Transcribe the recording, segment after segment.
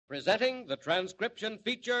Presenting the transcription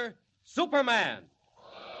feature, Superman.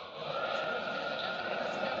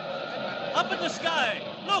 Up in the sky!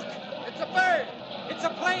 Look! It's a bird! It's a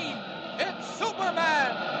plane! It's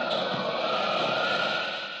Superman!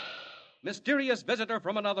 Mysterious visitor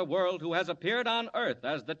from another world who has appeared on Earth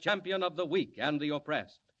as the champion of the weak and the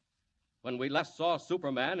oppressed. When we last saw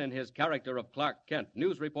Superman in his character of Clark Kent,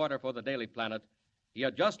 news reporter for the Daily Planet, he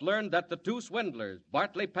had just learned that the two swindlers,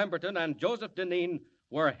 Bartley Pemberton and Joseph Deneen,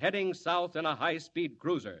 were heading south in a high-speed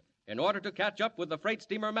cruiser in order to catch up with the freight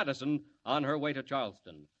steamer Madison on her way to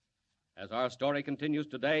Charleston. As our story continues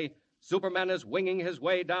today, Superman is winging his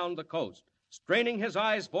way down the coast, straining his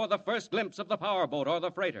eyes for the first glimpse of the powerboat or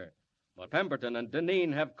the freighter. But Pemberton and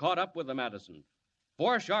Deneen have caught up with the Madison.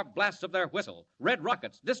 4 sharp blasts of their whistle, red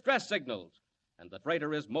rockets, distress signals, and the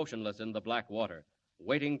freighter is motionless in the black water,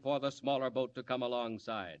 waiting for the smaller boat to come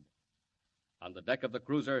alongside. On the deck of the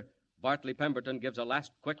cruiser, Bartley Pemberton gives a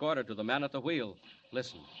last quick order to the man at the wheel.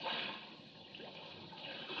 Listen.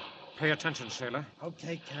 Pay attention, sailor.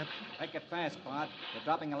 Okay, Cap. Make it fast, Bart. They're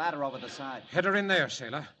dropping a ladder over the side. Head her in there,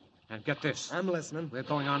 sailor. And get this. I'm listening. We're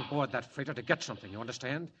going on board that freighter to get something, you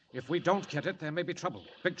understand? If we don't get it, there may be trouble.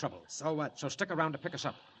 Big trouble. So what? So stick around to pick us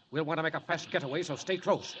up. We'll want to make a fast getaway, so stay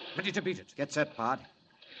close. Ready to beat it. Get set, Bart.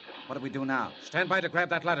 What do we do now? Stand by to grab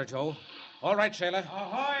that ladder, Joe. All right, sailor.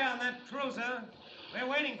 Ahoy on that cruiser. We're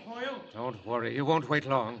waiting for you. Don't worry. You won't wait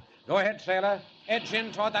long. Go ahead, sailor. Edge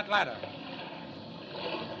in toward that ladder.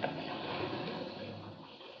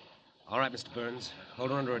 All right, Mr. Burns.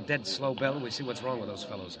 Hold her under a dead slow bell. We see what's wrong with those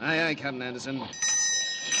fellows. Aye, aye, Captain Anderson.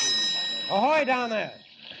 Ahoy down there.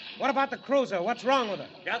 What about the cruiser? What's wrong with her?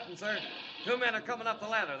 Captain, sir. 2 men are coming up the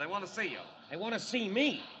ladder. They want to see you. They want to see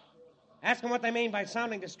me. Ask them what they mean by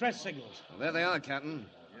sounding distress signals. Well, there they are, Captain.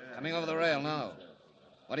 Coming over the rail now.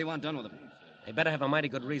 What do you want done with them? They better have a mighty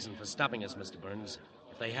good reason for stopping us, Mr. Burns.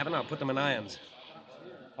 If they haven't, I'll put them in irons.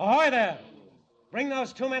 Ahoy there. Bring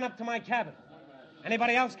those 2 men up to my cabin.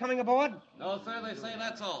 Anybody else coming aboard? No, sir. They say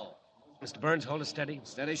that's all. Mr. Burns, hold us steady.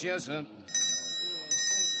 Steady, sure, sir.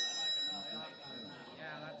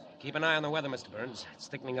 Keep an eye on the weather, Mr. Burns. It's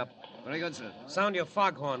thickening up. Very good, sir. Sound your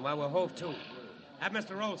foghorn while we're hove to. Have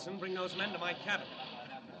Mr. Olson bring those men to my cabin.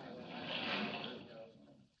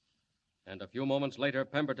 And a few moments later,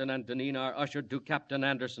 Pemberton and Deneen are ushered to Captain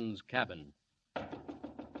Anderson's cabin.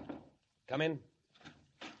 Come in.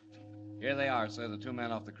 Here they are, sir, the 2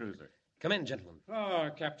 men off the cruiser. Come in, gentlemen.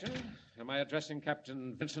 Captain. Am I addressing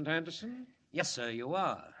Captain Vincent Anderson? Yes, sir, you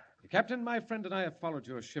are. Captain, my friend and I have followed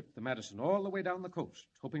your ship, the Madison, all the way down the coast,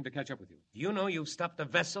 hoping to catch up with you. Do you know you've stopped a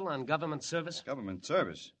vessel on government service? Government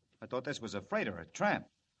service? I thought this was a freighter, a tramp.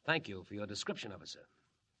 Thank you for your description of it, sir.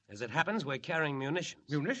 As it happens, we're carrying munitions.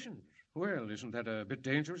 Munitions? Well, isn't that a bit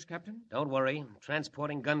dangerous, Captain? Don't worry.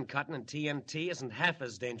 Transporting gun cotton and TNT isn't half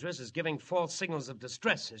as dangerous as giving false signals of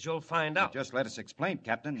distress, as you'll find out. Just let us explain,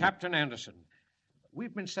 Captain. Captain Anderson,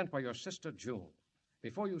 we've been sent by your sister, June.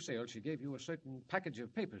 Before you sailed, she gave you a certain package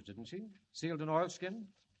of papers, didn't she? Sealed in oilskin?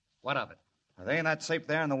 What of it? Are they in that safe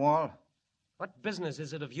there in the wall? What business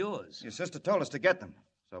is it of yours? Your sister told us to get them.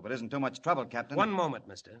 So if it isn't too much trouble, Captain... One moment,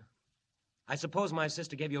 mister. I suppose my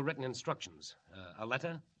sister gave you written instructions. A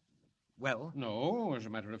letter? Well? No, as a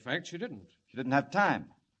matter of fact, she didn't. She didn't have time.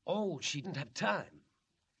 Oh, she didn't have time.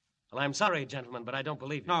 Well, I'm sorry, gentlemen, but I don't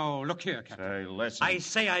believe you. No, look here, Captain. Say, listen. I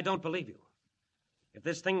say I don't believe you. If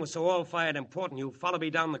this thing was so all-fired important, you'd follow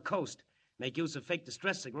me down the coast, make use of fake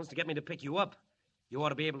distress signals to get me to pick you up. You ought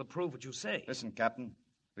to be able to prove what you say. Listen, Captain,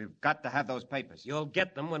 we've got to have those papers. You'll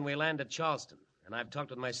get them when we land at Charleston. And I've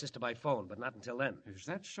talked with my sister by phone, but not until then. Is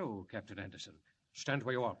that so, Captain Anderson? Stand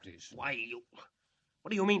where you are, please. Why, you... What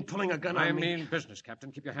do you mean, pulling a gun on me? I mean business,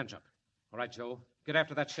 Captain. Keep your hands up. All right, Joe. Get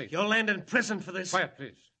after that safe. You'll land in prison for this. Quiet,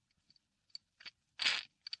 please.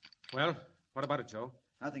 Well, what about it, Joe?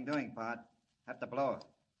 Nothing doing, Bart. Have to blow it.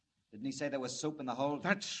 Didn't he say there was soup in the hold?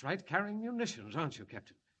 That's right. Carrying munitions, aren't you,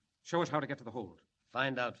 Captain? Show us how to get to the hold.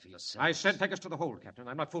 Find out for yourself. I said take us to the hold, Captain.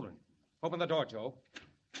 I'm not fooling. Open the door, Joe.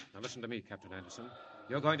 Now listen to me, Captain Anderson.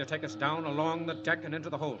 You're going to take us down along the deck and into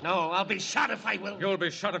the hold. No, I'll be shot if I will. You'll be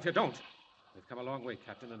shot if you don't. We've come a long way,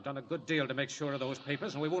 Captain, and done a good deal to make sure of those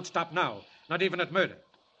papers, and we won't stop now. Not even at murder.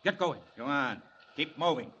 Get going. Go on. Keep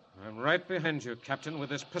moving. I'm right behind you, Captain, with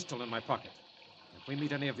this pistol in my pocket. If we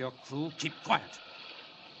meet any of your crew, keep quiet.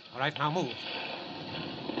 All right, now move.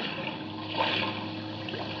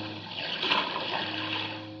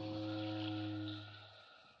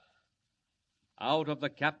 Out of the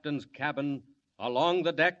captain's cabin, along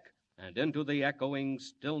the deck, and into the echoing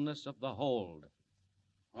stillness of the hold.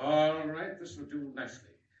 All right, this will do nicely.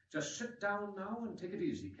 Just sit down now and take it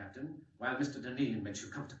easy, Captain, while Mr. Deneen makes you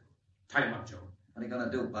comfortable. Tie him up, Joe. What are you going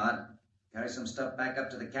to do, Bart? Carry some stuff back up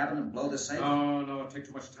to the cabin and blow the safe? No, it'll take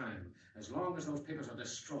too much time. As long as those papers are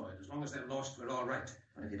destroyed, as long as they're lost, we're all right.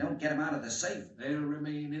 But if you don't get them out of the safe... They'll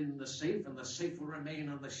remain in the safe, and the safe will remain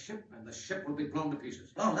on the ship, and the ship will be blown to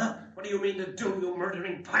pieces. Blown up? What do you mean to do, you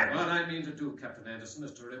murdering pirate? What I mean to do, Captain Anderson,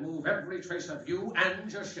 is to remove every trace of you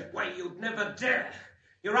and your ship. Why, you'd never dare.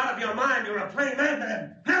 You're out of your mind. You're a plain man,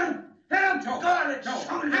 then. Help! Help! Joe! Go on and Joe!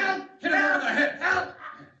 shoot him. Help! Hit him over the head! Help!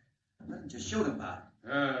 Why didn't you shoot him, Bart?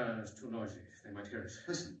 It's too noisy. They might hear us.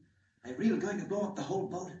 Listen, are you really going to blow up the whole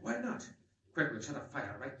boat? Why not? Quick, we'll set a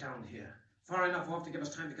fire right down here. Far enough off to give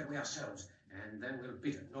us time to get away ourselves. And then we'll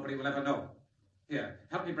beat it. Nobody will ever know. Here,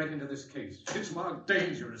 help me break into this case. It's marked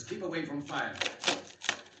dangerous. Keep away from fire.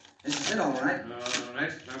 This is it, all right. All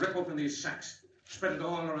right. Now rip open these sacks. Spread it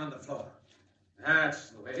all around the floor. That's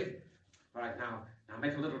the way. All right, now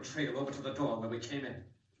make a little trail over to the door where we came in.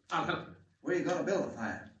 I'll help you. Where are you going to build the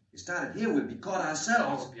fire? You started here, we'd be caught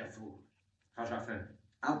ourselves. Don't be a fool. How's our friend?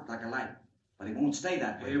 Out like a light. But he won't stay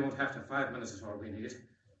that way. You won't have to. 5 minutes is all we need.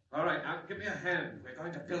 All right, now give me a hand. We're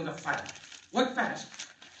going to build a fire. Work fast.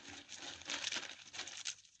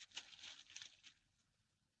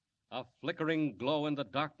 A flickering glow in the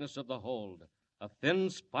darkness of the hold. A thin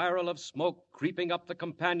spiral of smoke creeping up the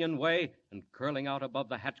companionway and curling out above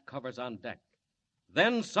the hatch covers on deck.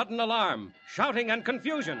 Then sudden alarm, shouting and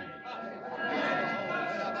confusion.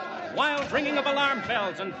 Wild ringing of alarm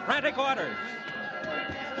bells and frantic orders.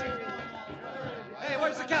 Hey,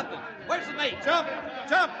 where's the captain? Where's the mate? Jump!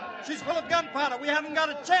 Jump! She's full of gunpowder. We haven't got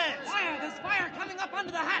a chance. Fire! There's fire coming up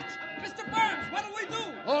under the hatch. Mr. Burns, what do we do?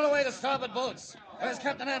 Haul away the starboard boats. Where's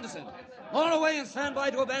Captain Anderson? Haul away and stand by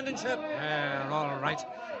to abandon ship. All right.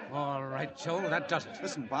 All right, Joe, that does it.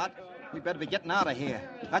 Listen, Bart, we better be getting out of here.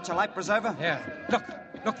 That's your life preserver? Yeah.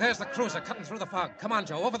 Look, there's the cruiser cutting through the fog. Come on,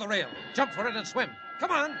 Joe, over the rail. Jump for it and swim.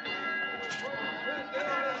 Come on.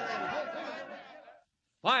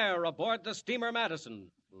 Fire aboard the steamer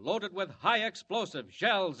Madison, loaded with high explosive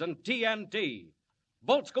shells and TNT.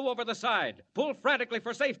 Bolts go over the side, pull frantically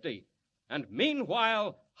for safety. And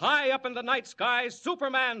meanwhile, high up in the night sky,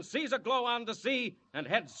 Superman sees a glow on the sea and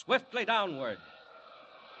heads swiftly downward.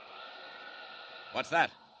 What's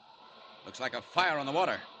that? Looks like a fire on the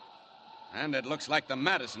water. And it looks like the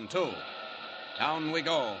Madison, too. Down we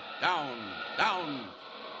go. Down, down.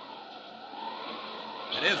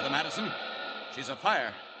 It is the Madison. She's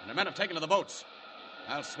afire, and the men have taken to the boats.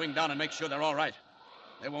 I'll swing down and make sure they're all right.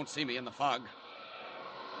 They won't see me in the fog.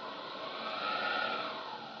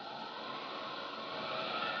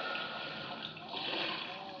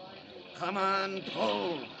 Come on,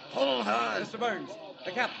 pull. Pull hard. Mr. Burns,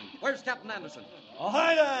 The captain. Where's Captain Anderson? Oh,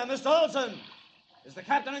 hi there, Mr. Olson. Is the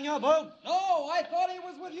captain in your boat? No, I thought he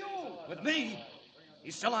was with you. With me?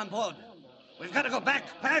 He's still on board. We've got to go back.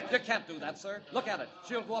 You can't do that, sir. Look at it.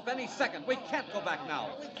 She'll go up any second. We can't go back now.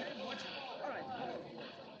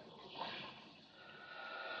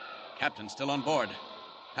 Captain's still on board.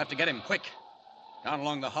 Have to get him quick. Down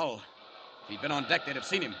along the hull. If he'd been on deck, they'd have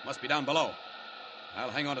seen him. Must be down below. I'll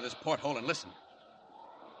hang on to this porthole and listen.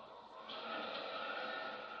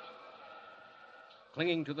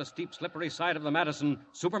 Clinging to the steep, slippery side of the Madison,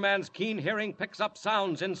 Superman's keen hearing picks up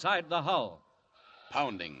sounds inside the hull.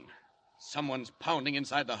 Pounding. Someone's pounding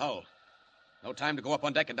inside the hull. No time to go up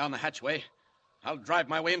on deck and down the hatchway. I'll drive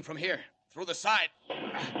my way in from here, through the side.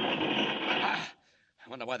 I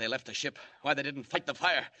wonder why they left the ship, why they didn't fight the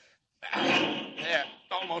fire. There,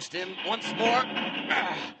 almost in. Once more.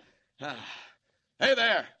 Hey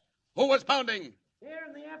there! Who was pounding? Here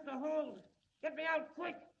in the after hold. Get me out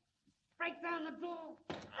quick. Break down the door.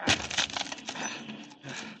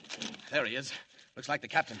 There he is. Looks like the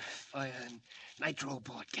captain. Nitro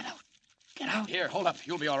board. Get out. Get out. Here, hold up.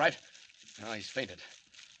 You'll be all right. Oh, he's fainted.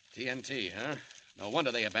 TNT, huh? No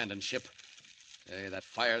wonder they abandoned ship. Hey, that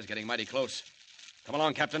fire's getting mighty close. Come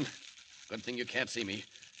along, Captain. Good thing you can't see me.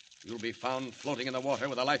 You'll be found floating in the water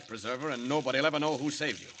with a life preserver, and nobody'll ever know who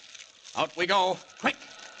saved you. Out we go. Quick!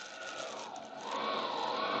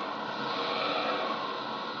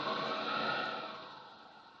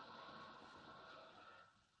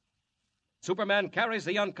 Superman carries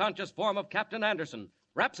the unconscious form of Captain Anderson,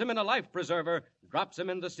 wraps him in a life preserver, drops him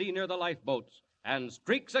in the sea near the lifeboats, and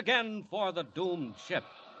streaks again for the doomed ship.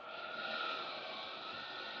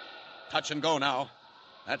 Touch and go now.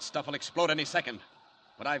 That stuff will explode any second.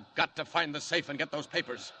 But I've got to find the safe and get those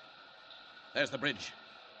papers. There's the bridge.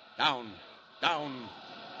 Down, down.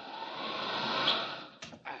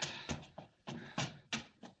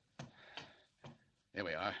 Here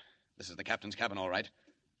we are. This is the captain's cabin, all right.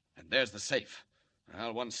 And there's the safe.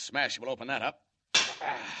 Well, one smash will open that up.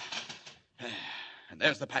 And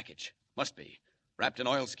there's the package. Must be. Wrapped in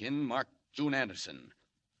oilskin, marked June Anderson.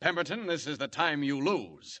 Pemberton, this is the time you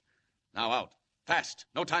lose. Now out. Fast.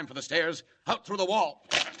 No time for the stairs. Out through the wall.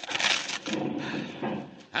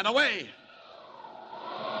 And away.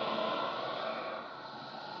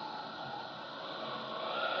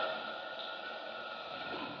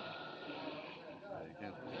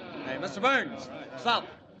 Hey, Mr. Burns, stop.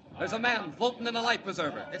 There's a man floating in a life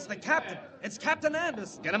preserver. It's the captain. It's Captain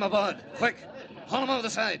Anderson. Get him aboard, quick. Haul him over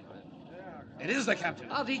the side. It is the captain.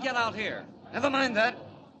 How'd he get out here? Never mind that.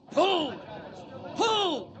 Pull!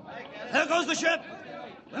 Pull! There goes the ship.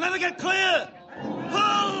 We'll never get clear.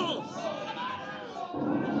 Pull!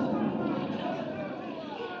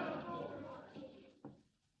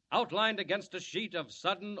 Outlined against a sheet of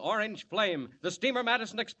sudden orange flame, the steamer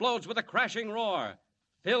Madison explodes with a crashing roar,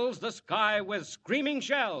 fills the sky with screaming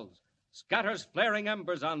shells, scatters flaring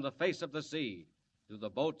embers on the face of the sea. Do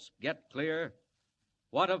the boats get clear?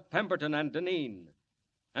 What of Pemberton and Deneen?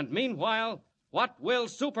 And meanwhile, what will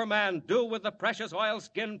Superman do with the precious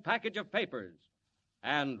oilskin package of papers?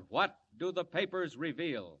 And what do the papers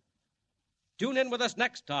reveal? Tune in with us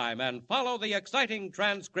next time and follow the exciting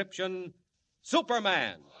transcription,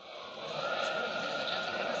 Superman.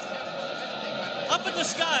 Up in the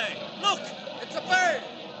sky. Look. It's a bird!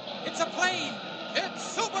 It's a plane! It's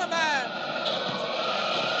Superman!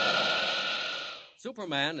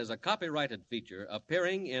 Superman is a copyrighted feature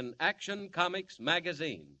appearing in Action Comics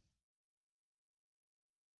magazine.